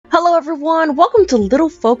everyone, welcome to Little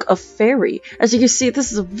Folk of Faery. As you can see,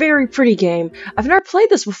 this is a very pretty game. I've never played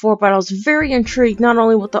this before, but I was very intrigued not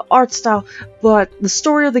only with the art style, but the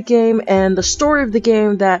story of the game, and the story of the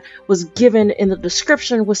game that was given in the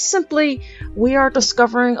description was simply, we are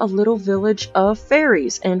discovering a little village of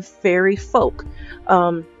fairies and fairy folk,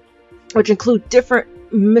 which include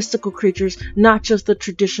different mystical creatures, not just the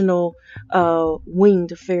traditional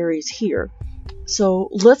winged fairies here. So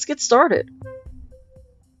let's get started.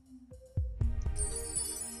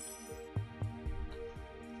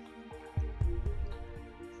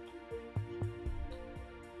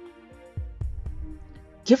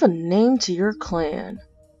 Give a name to your clan.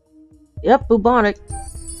 Yep, bubonic.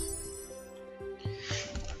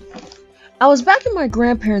 I was back in my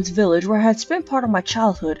grandparents' village where I had spent part of my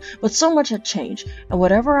childhood, but so much had changed, and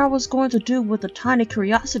whatever I was going to do with the tiny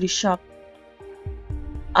curiosity shop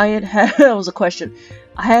that was a question,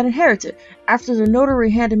 I had inherited. After the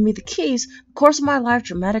notary handed me the keys, the course of my life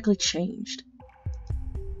dramatically changed.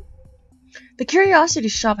 The curiosity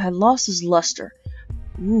shop had lost its luster.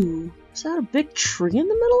 Ooh. Is that a big tree in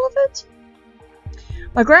the middle of it?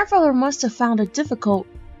 My grandfather must have found it difficult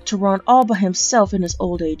to run all by himself in his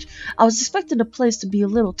old age. I was expecting the place to be a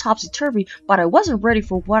little topsy-turvy, but I wasn't ready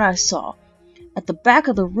for what I saw. At the back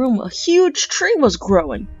of the room, a huge tree was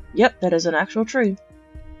growing. Yep, that is an actual tree.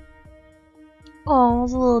 Oh,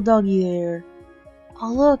 there's a little doggy there.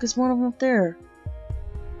 Oh, look, it's one of them up there.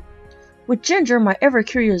 With Ginger, my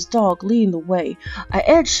ever-curious dog, leading the way, I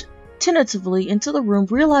edged tentatively into the room,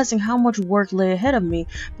 realizing how much work lay ahead of me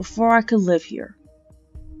before I could live here.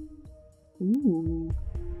 Ooh.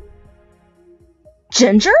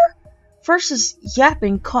 Ginger? First his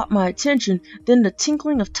yapping caught my attention, then the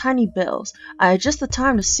tinkling of tiny bells. I had just the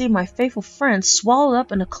time to see my faithful friend swallowed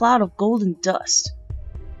up in a cloud of golden dust.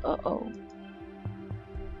 Uh-oh.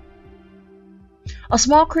 A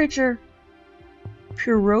small creature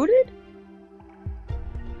pirouetted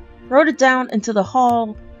down into the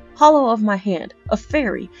hollow of my hand. A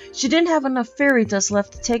fairy. She didn't have enough fairy dust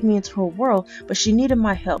left to take me into her world, but she needed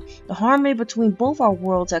my help. The harmony between both our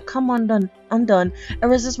worlds had come undone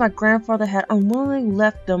ever since my grandfather had unwillingly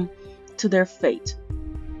left them to their fate.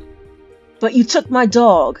 But you took my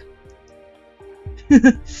dog!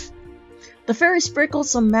 The fairy sprinkled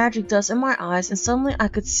some magic dust in my eyes, and suddenly I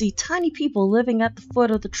could see tiny people living at the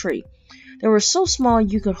foot of the tree. They were so small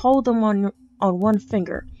you could hold them on one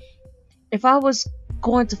finger. If I was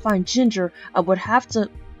going to find Ginger, I would have to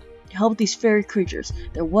help these fairy creatures.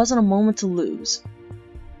 There wasn't a moment to lose.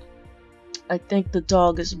 I think the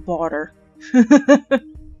dog is Barter.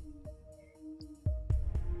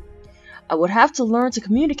 I would have to learn to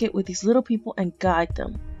communicate with these little people and guide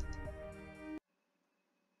them.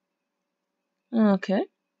 Okay.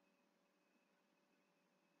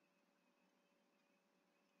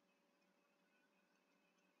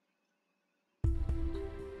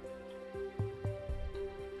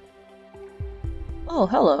 Oh,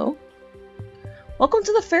 hello. Welcome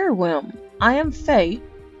to the Faery Realm. I am Fae.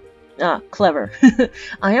 Ah, clever.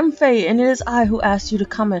 I am Fae, and it is I who asked you to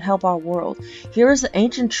come and help our world. Here is the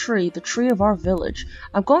ancient tree, the tree of our village.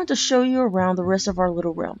 I'm going to show you around the rest of our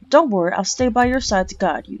little realm. Don't worry, I'll stay by your side to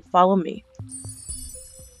guide you. Follow me.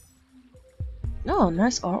 Oh,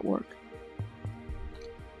 nice artwork.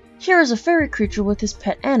 Here is a fairy creature with his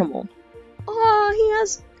pet animal. Oh,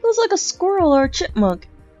 looks like a squirrel or a chipmunk.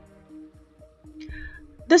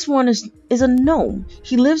 This one is a gnome.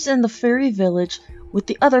 He lives in the fairy village with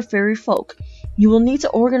the other fairy folk. You will need to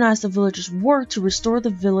organize the villagers' work to restore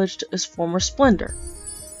the village to its former splendor.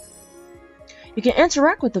 You can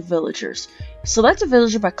interact with the villagers. Select a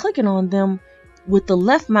villager by clicking on them with the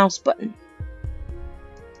left mouse button.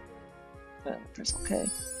 Press OK.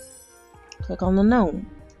 Click on the gnome.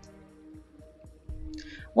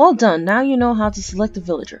 Well done, now you know how to select a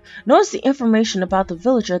villager. Notice the information about the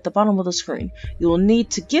villager at the bottom of the screen. You will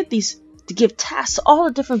need to give tasks to all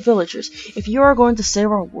the different villagers if you are going to save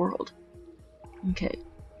our world. Okay.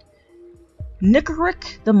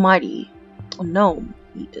 Nicoric the Mighty. A gnome.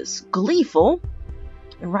 He is gleeful,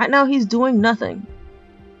 and right now he's doing nothing.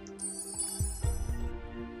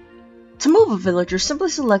 To move a villager, simply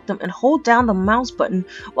select them and hold down the mouse button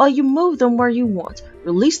while you move them where you want.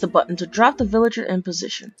 Release the button to drop the villager in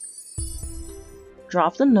position.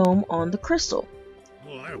 Drop the gnome on the crystal.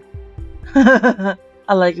 I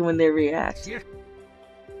like it when they react.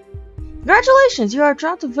 Congratulations, you have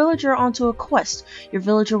dropped a villager onto a quest. Your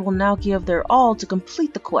villager will now give their all to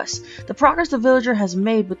complete the quest. The progress the villager has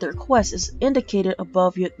made with their quest is indicated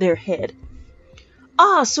above their head.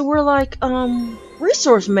 Ah, so we're like,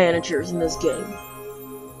 resource managers in this game.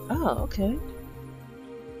 Oh, okay.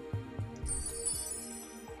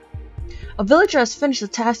 A villager has finished the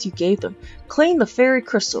task you gave them. Clean the fairy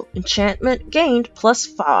crystal. Enchantment gained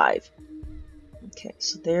 +5. Okay,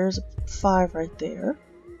 so there's a 5 right there.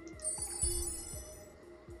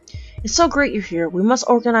 It's so great you're here. We must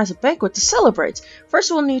organize a banquet to celebrate. First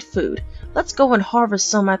we'll need food. Let's go and harvest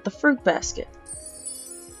some at the fruit basket.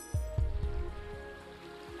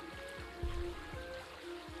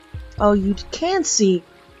 Oh, you can see.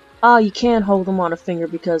 You can hold them on a finger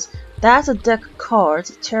because that's a deck of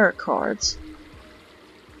cards, tarot cards.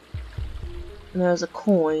 And there's a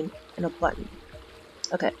coin and a button.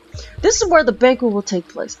 Okay, this is where the banquet will take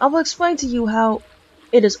place. I will explain to you how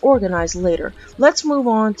it is organized later. Let's move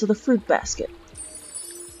on to the fruit basket.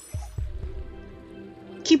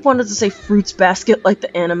 Keep wanting to say fruits basket like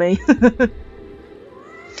the anime.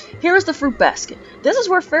 Here is the fruit basket. This is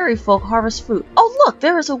where fairy folk harvest fruit. Oh look,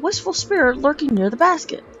 there is a wistful spirit lurking near the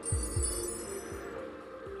basket.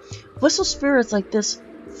 Wistful spirits like this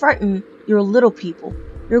frighten your little people.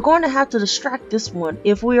 You're going to have to distract this one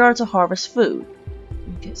if we are to harvest food.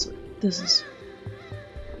 Okay, so this is...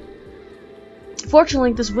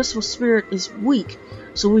 Fortunately, this wistful spirit is weak,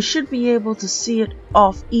 so we should be able to see it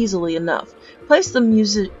off easily enough. Place the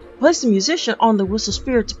musician on the whistle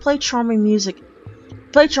spirit to play charming music.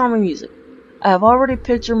 I have already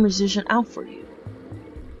picked your musician out for you.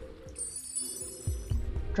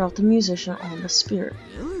 Drop the musician on the spirit.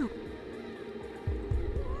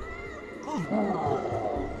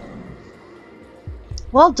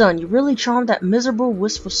 Well done, you really charmed that miserable,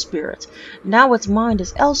 wistful spirit. Now its mind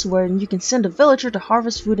is elsewhere and you can send a villager to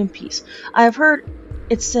harvest food in peace. I have heard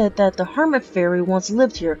it said that the hermit fairy once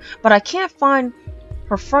lived here, but I can't find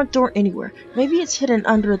her front door anywhere. Maybe it's hidden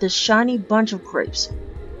under this shiny bunch of grapes.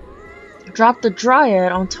 Drop the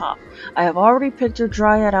dryad on top. I have already picked your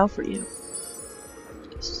dryad out for you.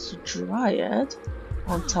 This is a dryad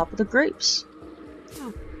on top of the grapes.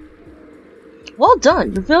 Well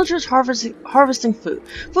done! Your villagers harvesting food.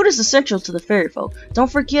 Food is essential to the fairy folk.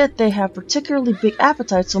 Don't forget they have particularly big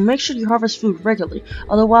appetites, so make sure you harvest food regularly,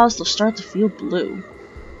 otherwise they'll start to feel blue.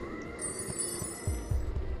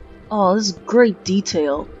 Oh, this is great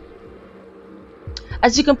detail.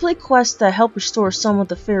 As you complete quests that help restore some of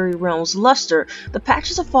the fairy realm's luster, the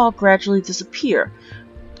patches of fog gradually disappear.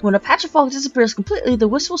 When a patch of fog disappears completely, the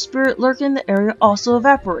wistful spirit lurking in the area also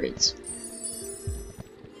evaporates.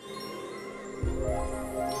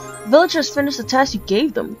 Villagers finished the task you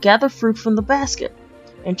gave them. Gather fruit from the basket.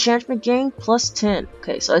 Enchantment gain +10.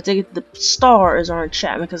 Okay, so I take it the star is our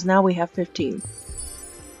enchantment because now we have 15.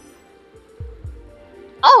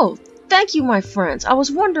 Oh, thank you, my friends. I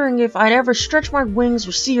was wondering if I'd ever stretch my wings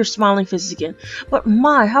or see your smiling faces again. But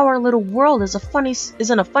my, how our little world is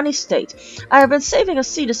in a funny state. I have been saving a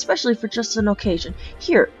seed especially for just an occasion.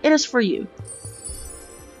 Here, it is for you.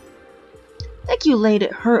 Thank you, Lady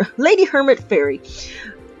Hermit Fairy.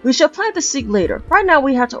 We shall plant the seed later. Right now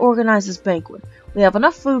we have to organize this banquet. We have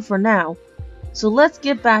enough food for now, so let's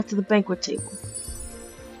get back to the banquet table.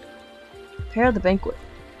 Prepare the banquet.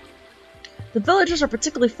 The villagers are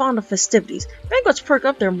particularly fond of festivities. Banquets perk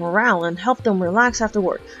up their morale and help them relax after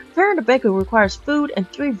work. Preparing the banquet requires food and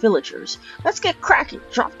 3 villagers. Let's get cracking.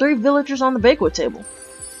 Drop 3 villagers on the banquet table.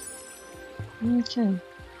 Okay.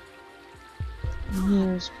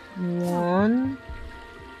 Here's 1,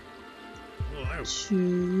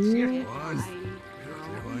 2.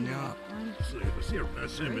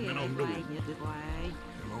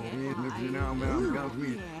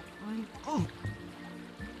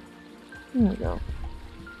 There we go.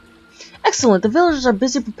 Excellent. The villagers are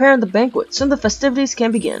busy preparing the banquet. Soon the festivities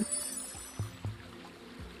can begin.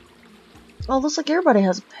 Oh, looks like everybody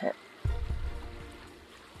has a pet.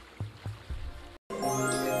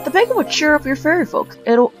 The banquet will cheer up your fairy folk.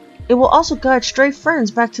 It will also guide stray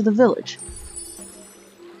friends back to the village.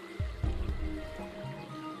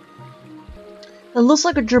 It looks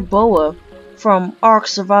like a jerboa from Ark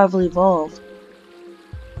Survival Evolved.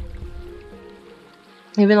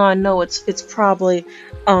 Even though I know it's probably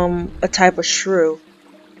a type of shrew.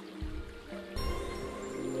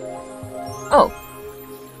 Oh,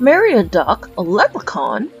 Mary a duck, a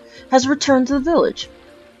leprechaun, has returned to the village.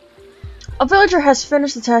 A villager has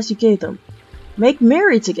finished the task you gave them. Make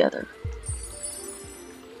merry together.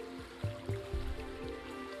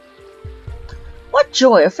 What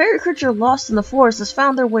joy! A fairy creature lost in the forest has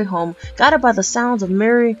found their way home, guided by the sounds of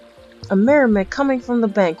merriment coming from the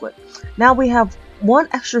banquet. Now we have 1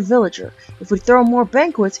 extra villager. If we throw more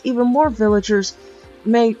banquets, even more villagers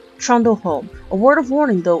may trundle home. A word of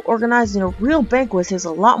warning though, organizing a real banquet takes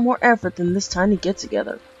a lot more effort than this tiny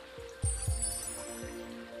get-together.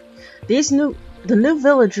 These The new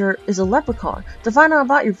villager is a leprechaun. To find out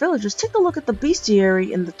about your villagers, take a look at the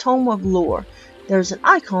bestiary in the Tome of Lore. There's an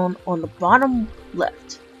icon on the bottom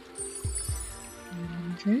left.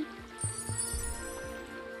 Okay.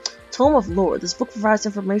 Tome of Lore. This book provides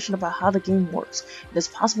information about how the game works. It is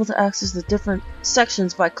possible to access the different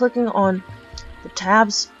sections by clicking on the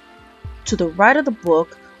tabs to the right of the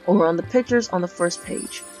book or on the pictures on the first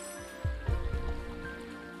page.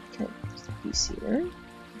 Okay, there's the bestiary.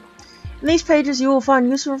 In these pages, you will find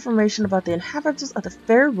useful information about the inhabitants of the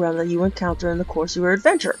fairy realm that you encounter in the course of your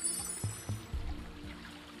adventure.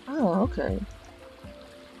 Oh, okay.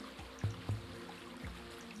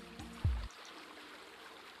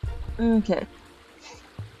 Okay.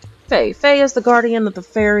 Fae. Fae is the guardian of the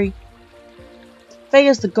fairy. Fae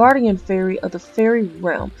is the guardian fairy of the fairy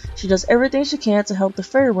realm. She does everything she can to help the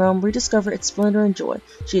fairy realm rediscover its splendor and joy.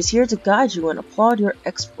 She is here to guide you and applaud your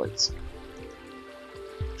exploits.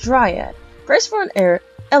 Dryad. Graceful and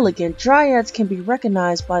elegant, dryads can be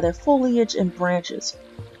recognized by their foliage and branches.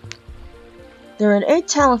 Their innate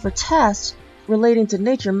talent for tasks relating to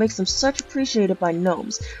nature makes them such appreciated by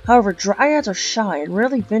gnomes. However, dryads are shy and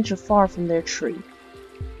rarely venture far from their tree.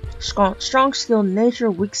 Strong skill nature,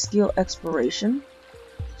 weak skill exploration.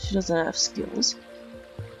 She doesn't have skills.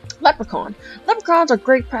 Leprechaun. Leprechauns are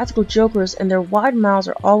great practical jokers and their wide mouths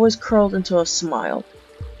are always curled into a smile.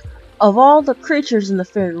 Of all the creatures in the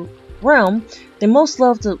fairy realm, they most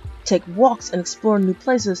love to take walks and explore new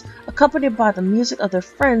places, accompanied by the music of their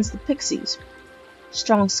friends, the pixies.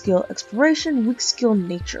 Strong skill exploration, weak skill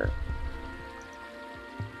nature.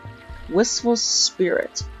 Wistful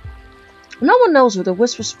spirit. No one knows where the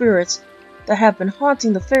wistful spirits that have been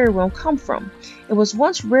haunting the fairy realm come from. It was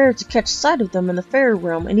once rare to catch sight of them in the fairy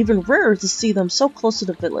realm, and even rarer to see them so close to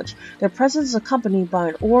the village. Their presence is accompanied by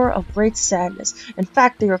an aura of great sadness. In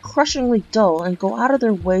fact, they are crushingly dull and go out of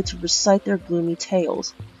their way to recite their gloomy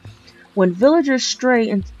tales. When villagers stray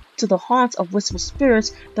into the haunts of wistful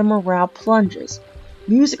spirits, their morale plunges.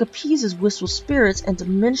 Music appeases wistful spirits and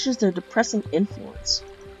diminishes their depressing influence.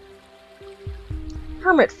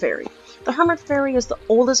 Hermit Fairy. The Hermit Fairy is the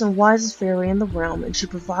oldest and wisest fairy in the realm, and she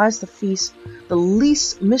provides the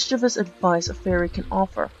least mischievous advice a fairy can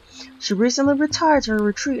offer. She recently retired to her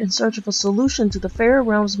retreat in search of a solution to the fairy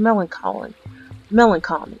realm's melancholy.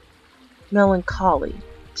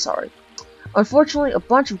 Unfortunately, a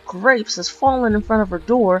bunch of grapes has fallen in front of her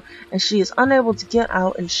door, and she is unable to get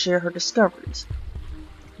out and share her discoveries.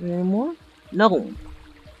 Any more? Gnome.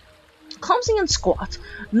 Clumsy and squat,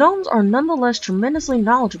 gnomes are nonetheless tremendously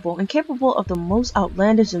knowledgeable and capable of the most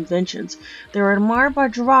outlandish inventions. They are admired by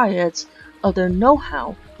dryads of their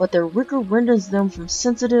know-how, but their rigor renders them less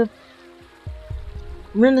sensitive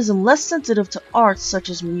to arts such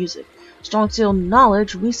as music. Strong skill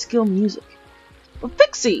knowledge, weak skill music. A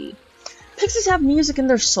pixie! Pixies have music in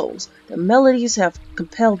their souls. Their melodies have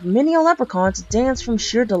compelled many a leprechaun to dance from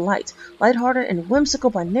sheer delight. Lighthearted and whimsical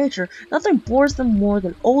by nature, nothing bores them more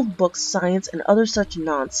than old books, science, and other such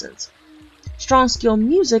nonsense. Strong skill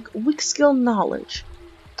music, weak skill knowledge.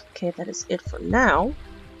 Okay, that is it for now.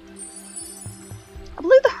 I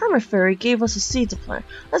believe the Hermit Fairy gave us a seed to plant.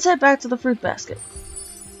 Let's head back to the fruit basket.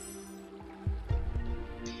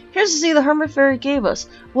 Here's the seed the Hermit Fairy gave us.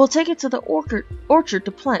 We'll take it to the orchard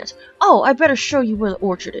to plant. Oh, I better show you where the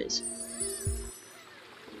orchard is.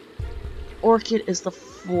 Orchid is the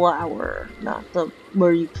flower, not the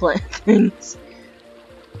where you plant things.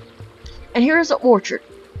 And here is the orchard.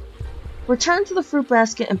 Return to the fruit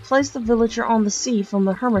basket and place the villager on the seed from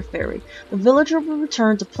the Hermit Fairy. The villager will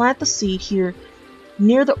return to plant the seed here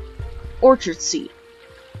near the orchard seed.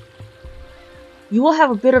 You will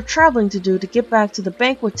have a bit of traveling to do to get back to the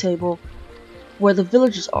banquet table where the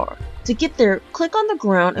villagers are. To get there, click on the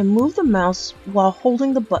ground and move the mouse while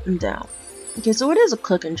holding the button down. Okay, so it is a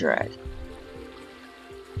click and drag.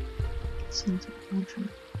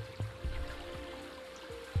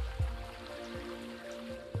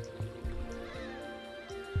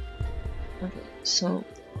 Okay, so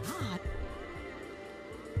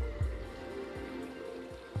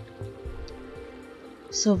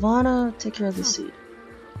Sylvana, take care of the seed.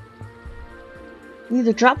 We need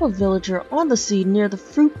to drop a villager on the seed near the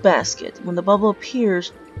fruit basket. When the bubble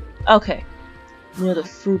appears, okay, near the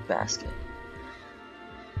fruit basket.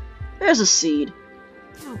 There's a seed.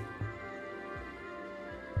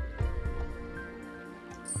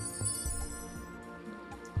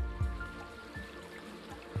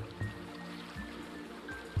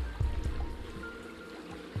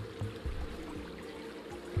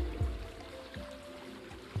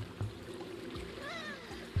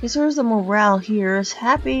 Okay, so here's the morale here. It's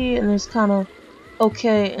happy and it's kind of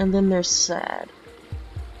okay, and then there's sad.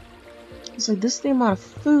 So this is the amount of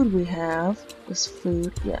food we have. This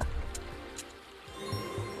food, yeah.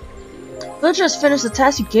 Villagers finished the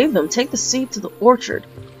task you gave them. Take the seed to the orchard.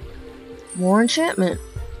 More enchantment.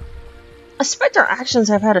 I suspect our actions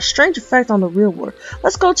have had a strange effect on the real world.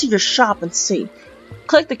 Let's go to your shop and see.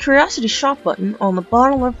 Click the Curiosity Shop button on the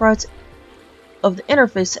bottom left right of the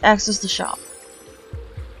interface to access the shop.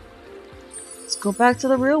 Let's go back to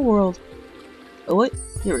the real world. Oh wait,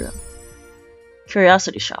 here we go.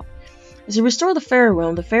 Curiosity Shop. As you restore the fairy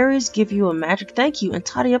realm, the fairies give you a magic thank you and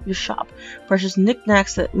tidy up your shop. Precious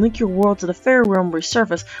knickknacks that link your world to the fairy realm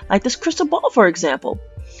resurface, like this crystal ball for example.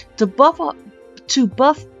 To buff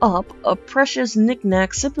up a precious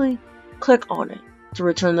knickknack, simply click on it. To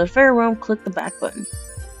return to the fairy realm, click the back button.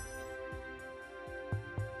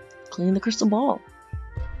 Clean the crystal ball.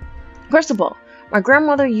 Crystal ball. My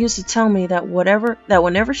grandmother used to tell me that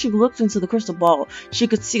whenever she looked into the crystal ball, she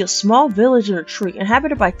could see a small village in a tree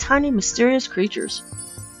inhabited by tiny, mysterious creatures.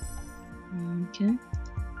 Okay.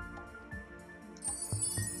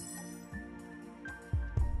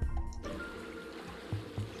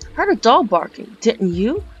 Heard a dog barking, didn't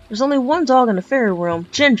you? There's only one dog in the fairy realm,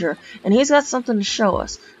 Ginger, and he's got something to show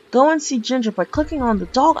us. Go and see Ginger by clicking on the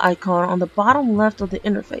dog icon on the bottom left of the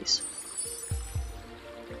interface.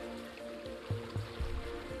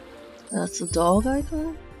 That's the dog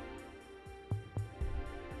icon?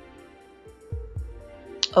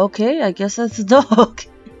 Okay, I guess that's the dog.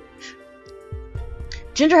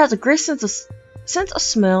 Ginger has a great sense of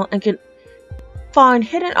smell and can find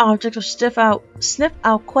hidden objects or sniff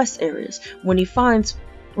out quest areas. When he finds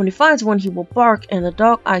one, he will bark and the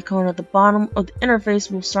dog icon at the bottom of the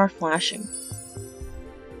interface will start flashing.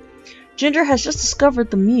 Ginger has just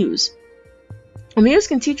discovered the Muse. A Muse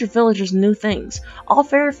can teach your villagers new things. All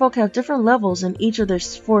fairy folk have different levels in each of their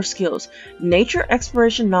 4 skills: nature,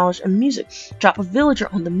 exploration, knowledge, and music. Drop a villager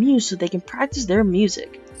on the Muse so they can practice their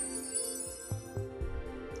music.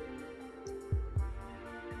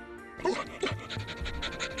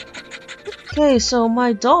 Okay, so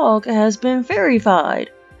my dog has been fairyfied.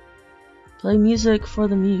 Play music for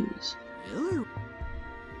the Muse.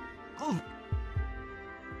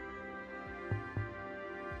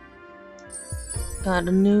 Got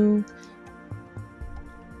a new...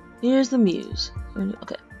 Here's the Muse.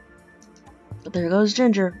 Okay. But there goes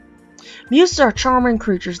Ginger. Muses are charming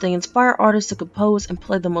creatures. They inspire artists to compose and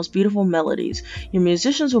play the most beautiful melodies. Your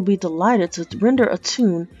musicians will be delighted to render a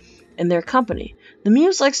tune in their company. The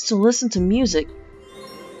Muse likes to listen to music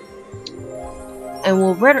and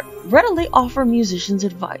will readily offer musicians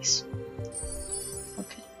advice.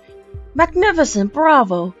 Okay. Magnificent!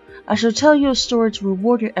 Bravo! I shall tell you a story to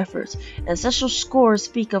reward your efforts. Ancestral scores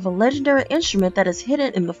speak of a legendary instrument that is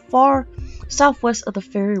hidden in the far southwest of the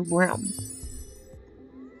fairy realm.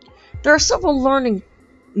 There are several learning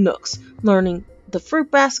nooks. Learning, the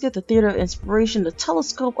fruit basket, the theater of inspiration, the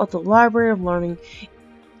telescope of the library of learning.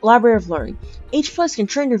 Each place can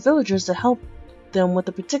train your villagers to help them with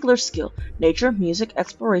a particular skill: nature, music,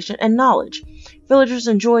 exploration, and knowledge. Villagers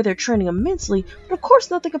enjoy their training immensely, but of course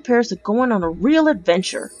nothing compares to going on a real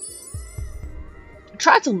adventure.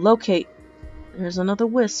 Try to locate... There's another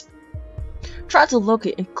wisp. Try to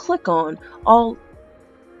locate and click on all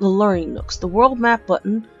the learning nooks. The world map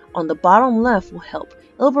button on the bottom left will help.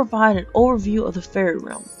 It'll provide an overview of the fairy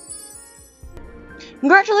realm.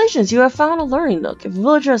 Congratulations, you have found a learning nook. If a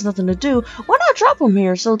villager has nothing to do, why not drop them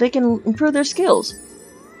here so they can improve their skills?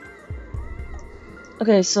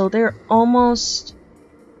 Okay, so they're almost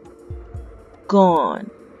gone.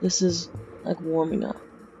 This is like warming up.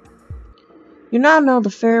 You now know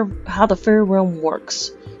how the fairy realm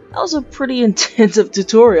works. That was a pretty intensive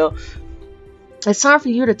tutorial. It's time for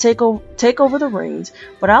you to take over the reins,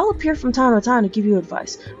 but I'll appear from time to time to give you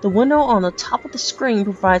advice. The window on the top of the screen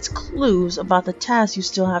provides clues about the tasks you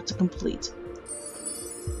still have to complete.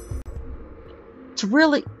 To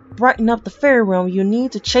really brighten up the fairy realm, you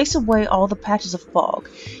need to chase away all the patches of fog.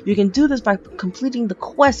 You can do this by completing the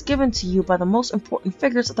quest given to you by the most important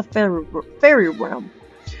figures of the fairy realm.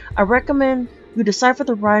 I recommend you decipher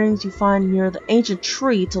the writings you find near the ancient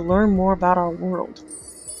tree to learn more about our world.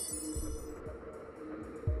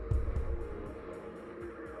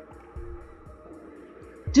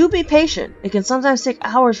 Do be patient. It can sometimes take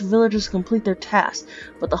hours for villagers to complete their tasks,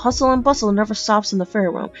 but the hustle and bustle never stops in the fairy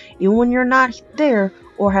realm. Even when you're not there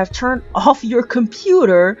or have turned off your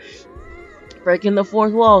computer, breaking the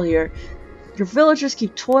fourth wall here, your villagers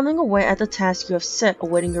keep toiling away at the task you have set,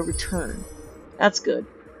 awaiting your return. That's good.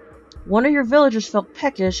 One of your villagers felt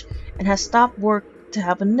peckish and has stopped work to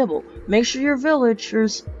have a nibble. Make sure your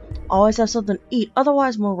villagers always have something to eat,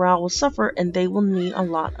 otherwise morale will suffer and they will need a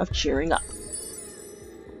lot of cheering up.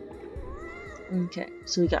 Okay,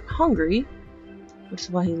 so he got hungry, which is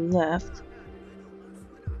why he left.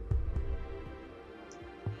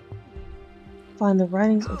 Find the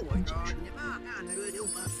writings of the ancient tree.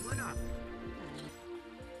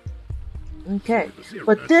 Okay,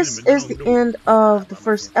 but this is the end of the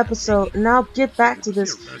first episode, and I'll get back to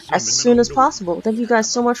this as soon as possible. Thank you guys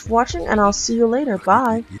so much for watching, and I'll see you later.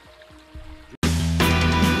 Bye!